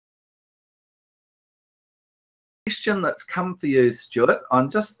question that's come for you, Stuart. I'm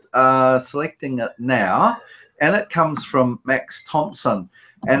just selecting it now, and it comes from Max Thompson.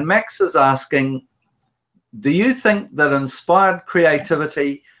 And Max is asking, do you think that inspired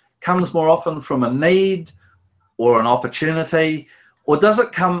creativity comes more often from a need or an opportunity, or does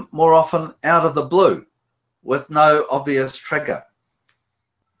it come more often out of the blue with no obvious trigger?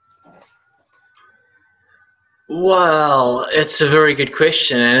 Well, it's a very good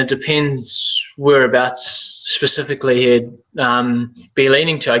question, and it depends whereabouts specifically he'd be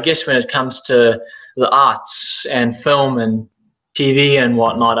leaning to. I guess when it comes to the arts and film and TV and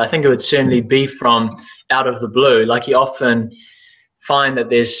whatnot, I think it would certainly be from out of the blue. Like, you often find that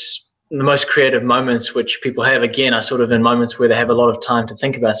there's the most creative moments which people have, again, are sort of in moments where they have a lot of time to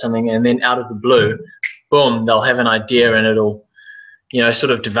think about something, and then out of the blue, boom, they'll have an idea and it'll, you know,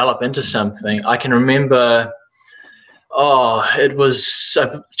 sort of develop into something. I can remember, it was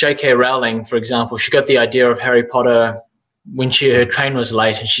J.K. Rowling, for example. She got the idea of Harry Potter when her train was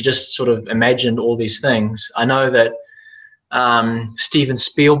late, and she just sort of imagined all these things. I know that Steven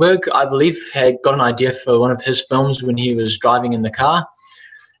Spielberg, I believe, had got an idea for one of his films when he was driving in the car.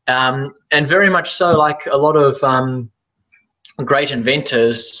 And very much so, like a lot of great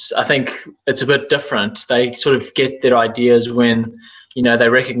inventors, I think it's a bit different. They sort of get their ideas when, you know, they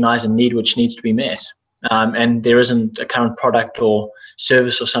recognize a need which needs to be met. And there isn't a current product or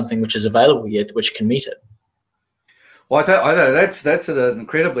service or something which is available yet which can meet it. Well, I think that's an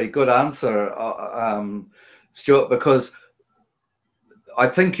incredibly good answer, Stuart, because I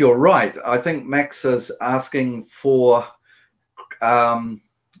think you're right. I think Max is asking for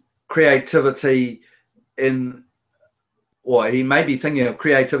creativity in, or he may be thinking of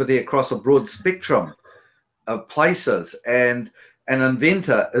creativity across a broad spectrum of places, and an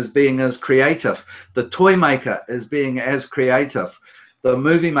inventor is being as creative, the toy maker is being as creative, the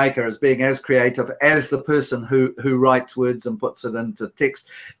movie maker is being as creative as the person who writes words and puts it into text.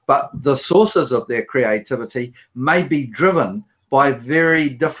 But the sources of their creativity may be driven by very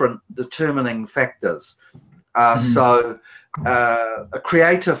different determining factors. So a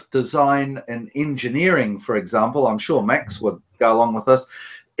creative design in engineering, for example, I'm sure Max would go along with this,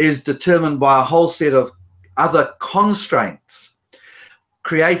 is determined by a whole set of other constraints.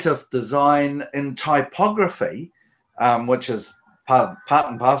 Creative design in typography, which is part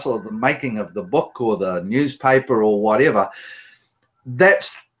and parcel of the making of the book or the newspaper or whatever, that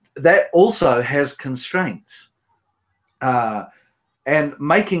also has constraints. And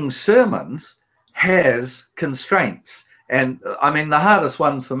making sermons has constraints. And I mean, the hardest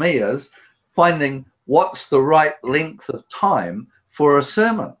one for me is finding what's the right length of time for a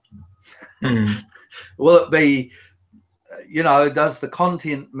sermon. Will it be, you know, does the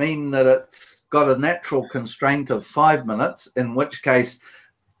content mean that it's got a natural constraint of 5 minutes, in which case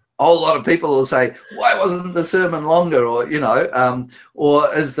a whole lot of people will say, why wasn't the sermon longer? Or, you know,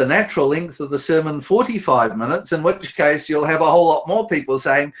 or is the natural length of the sermon 45 minutes, in which case you'll have a whole lot more people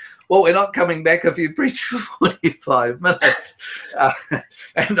saying, well, we're not coming back if you preach for 45 minutes.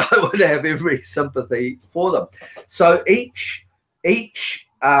 And I would have every sympathy for them. So each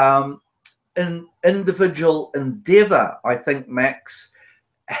individual endeavor, I think, Max,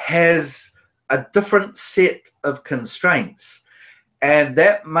 has a different set of constraints. And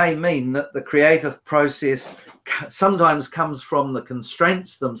that may mean that the creative process sometimes comes from the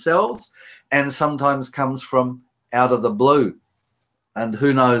constraints themselves and sometimes comes from out of the blue, and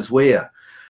who knows where.